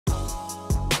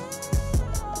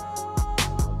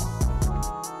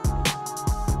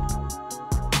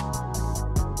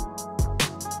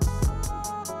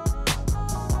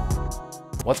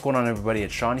What's going on, everybody?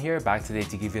 It's Sean here, back today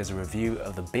to give you guys a review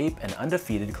of the Bape and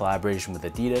Undefeated collaboration with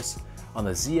Adidas on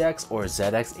the ZX or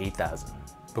ZX 8000.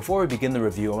 Before we begin the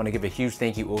review, I want to give a huge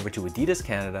thank you over to Adidas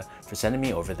Canada for sending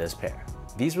me over this pair.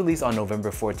 These released on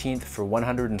November 14th for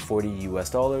 $140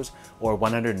 US or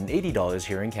 $180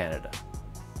 here in Canada.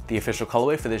 The official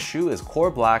colorway for this shoe is Core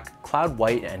Black, Cloud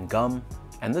White, and Gum,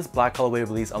 and this black colorway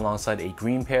released alongside a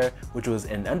green pair, which was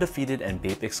an Undefeated and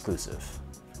Bape exclusive.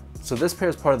 So this pair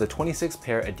is part of the 26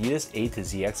 pair Adidas A to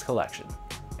ZX collection,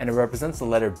 and it represents the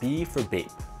letter B for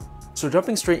Bape. So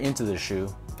jumping straight into the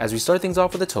shoe, as we start things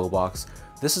off with the toe box,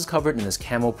 this is covered in this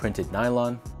camel printed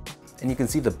nylon, and you can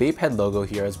see the Bape head logo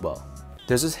here as well.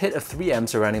 There's this hit of 3M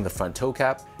surrounding the front toe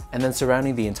cap, and then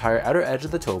surrounding the entire outer edge of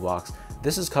the toe box,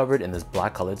 this is covered in this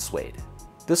black colored suede.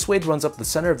 This suede runs up the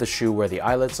center of the shoe where the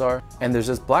eyelets are, and there's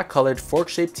this black colored fork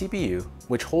shaped TPU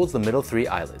which holds the middle 3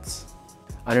 eyelets.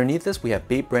 Underneath this, we have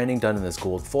Bape branding done in this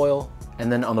gold foil,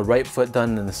 and then on the right foot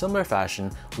done in a similar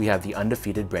fashion, we have the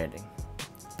Undefeated branding.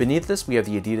 Beneath this, we have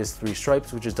the Adidas 3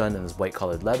 stripes, which is done in this white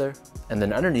colored leather, and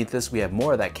then underneath this, we have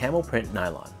more of that camel print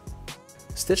nylon.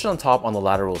 Stitched on top on the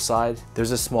lateral side,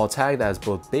 there's a small tag that has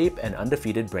both Bape and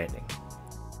Undefeated branding.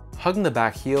 Hugging the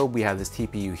back heel, we have this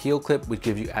TPU heel clip, which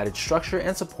gives you added structure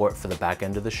and support for the back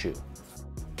end of the shoe.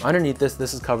 Underneath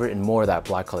this is covered in more of that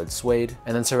black colored suede,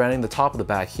 and then surrounding the top of the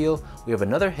back heel, we have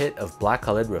another hit of black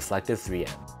colored reflective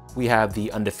 3M. We have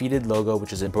the Undefeated logo,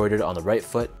 which is embroidered on the right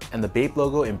foot, and the Bape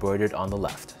logo embroidered on the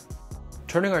left.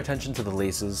 Turning our attention to the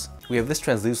laces, we have this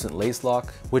translucent lace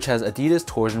lock, which has Adidas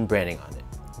torsion branding on it.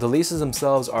 The laces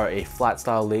themselves are a flat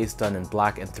style lace done in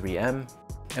black and 3M,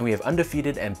 and we have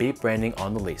Undefeated and Bape branding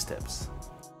on the lace tips.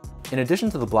 In addition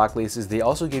to the black laces, they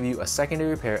also give you a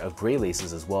secondary pair of gray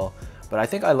laces as well, but I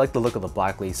think I like the look of the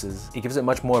black laces. It gives it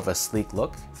much more of a sleek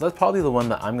look, so that's probably the one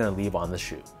that I'm going to leave on the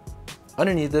shoe.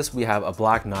 Underneath this, we have a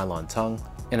black nylon tongue,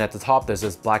 and at the top there's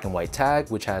this black and white tag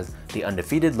which has the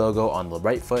Undefeated logo on the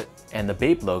right foot and the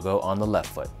Bape logo on the left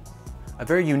foot. A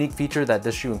very unique feature that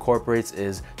this shoe incorporates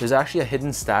is there's actually a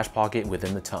hidden stash pocket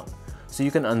within the tongue. So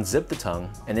you can unzip the tongue,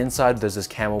 and inside there's this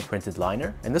camel printed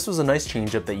liner, and this was a nice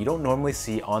change-up that you don't normally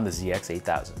see on the ZX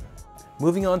 8000.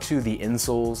 Moving on to the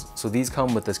insoles, so these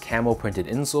come with this camel printed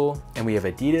insole, and we have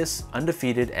Adidas,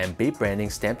 Undefeated, and Bape branding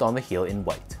stamped on the heel in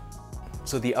white.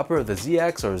 So the upper of the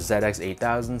ZX or ZX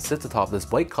 8000 sits atop this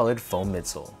white colored foam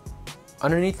midsole.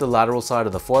 Underneath the lateral side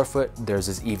of the forefoot, there's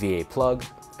this EVA plug,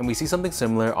 and we see something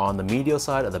similar on the medial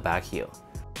side of the back heel.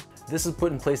 This is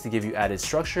put in place to give you added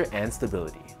structure and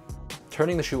stability.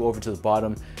 Turning the shoe over to the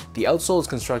bottom, the outsole is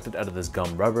constructed out of this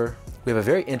gum rubber. We have a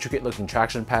very intricate looking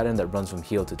traction pattern that runs from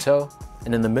heel to toe,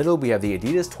 and in the middle we have the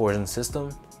Adidas torsion system,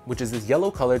 which is this yellow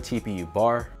colored TPU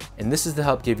bar, and this is to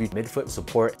help give you midfoot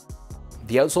support.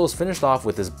 The outsole is finished off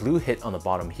with this blue hit on the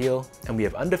bottom heel, and we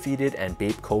have Undefeated and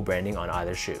Bape co-branding on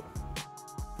either shoe.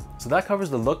 So that covers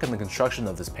the look and the construction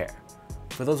of this pair.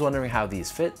 For those wondering how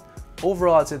these fit,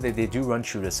 overall I'd say that they do run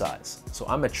true to size. So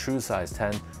I'm a true size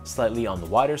 10, slightly on the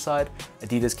wider side.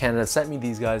 Adidas Canada sent me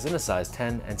these guys in a size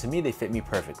 10, and to me they fit me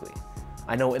perfectly.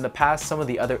 I know in the past some of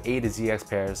the other A to ZX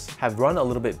pairs have run a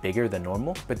little bit bigger than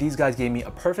normal, but these guys gave me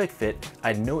a perfect fit. I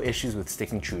had no issues with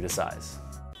sticking true to size.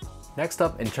 Next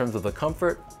up, in terms of the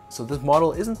comfort, so this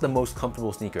model isn't the most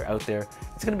comfortable sneaker out there.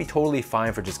 It's going to be totally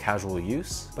fine for just casual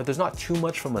use, but there's not too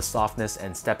much from a softness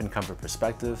and step and comfort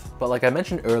perspective. But like I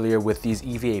mentioned earlier with these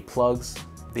EVA plugs,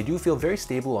 they do feel very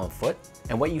stable on foot,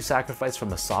 and what you sacrifice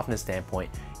from a softness standpoint,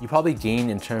 you probably gain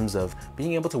in terms of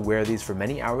being able to wear these for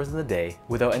many hours in the day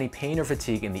without any pain or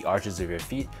fatigue in the arches of your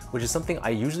feet, which is something I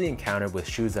usually encounter with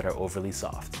shoes that are overly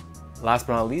soft. Last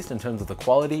but not least, in terms of the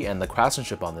quality and the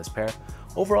craftsmanship on this pair,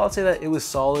 overall I'd say that it was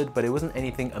solid, but it wasn't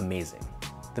anything amazing.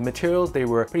 The materials, they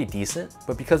were pretty decent,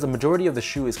 but because the majority of the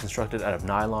shoe is constructed out of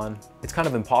nylon, it's kind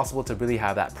of impossible to really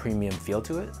have that premium feel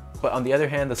to it. But on the other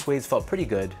hand, the suedes felt pretty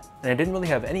good, and I didn't really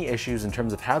have any issues in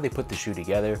terms of how they put the shoe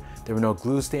together. There were no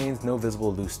glue stains, no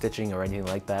visible loose stitching or anything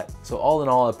like that. So all in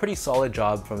all, a pretty solid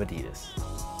job from Adidas.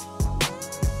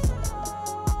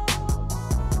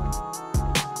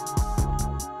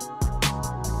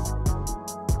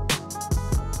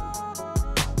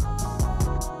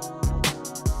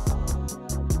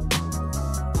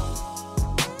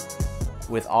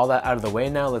 With all that out of the way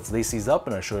now, let's lace these up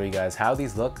and I'll show you guys how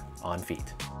these look on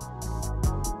feet.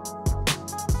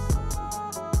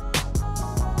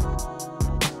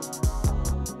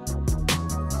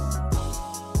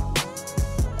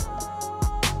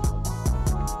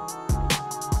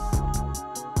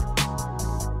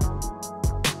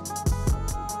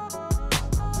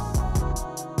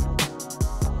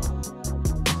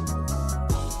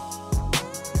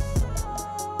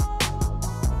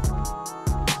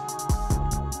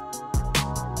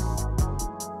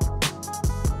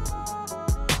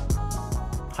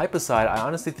 Hype aside, I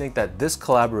honestly think that this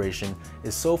collaboration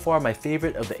is so far my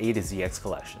favorite of the A to ZX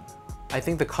collection. I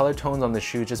think the color tones on the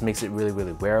shoe just makes it really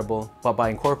wearable, but by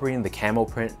incorporating the camo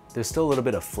print, there's still a little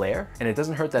bit of flair, and it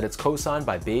doesn't hurt that it's co-signed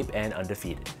by Bape and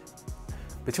Undefeated.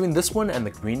 Between this one and the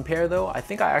green pair though, I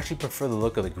think I actually prefer the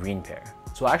look of the green pair.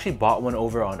 So I actually bought one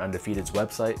over on Undefeated's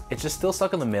website. It's just still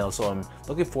stuck in the mail, so I'm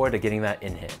looking forward to getting that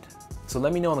in hand. So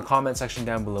let me know in the comment section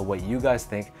down below what you guys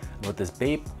think about this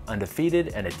Bape,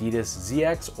 Undefeated, and Adidas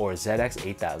ZX or ZX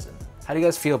 8000. How do you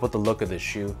guys feel about the look of this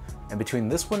shoe? And between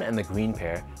this one and the green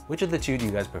pair, which of the two do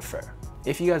you guys prefer?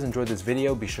 If you guys enjoyed this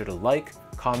video, be sure to like,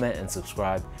 comment, and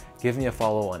subscribe. Give me a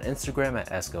follow on Instagram at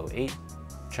sgo8.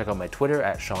 Check out my Twitter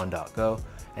at sean.go,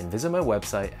 and visit my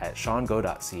website at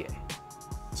seango.ca.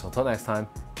 So until next time,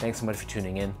 thanks so much for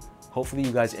tuning in. Hopefully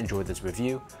you guys enjoyed this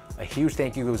review. A huge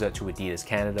thank you goes out to Adidas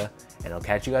Canada, and I'll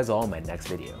catch you guys all in my next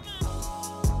video.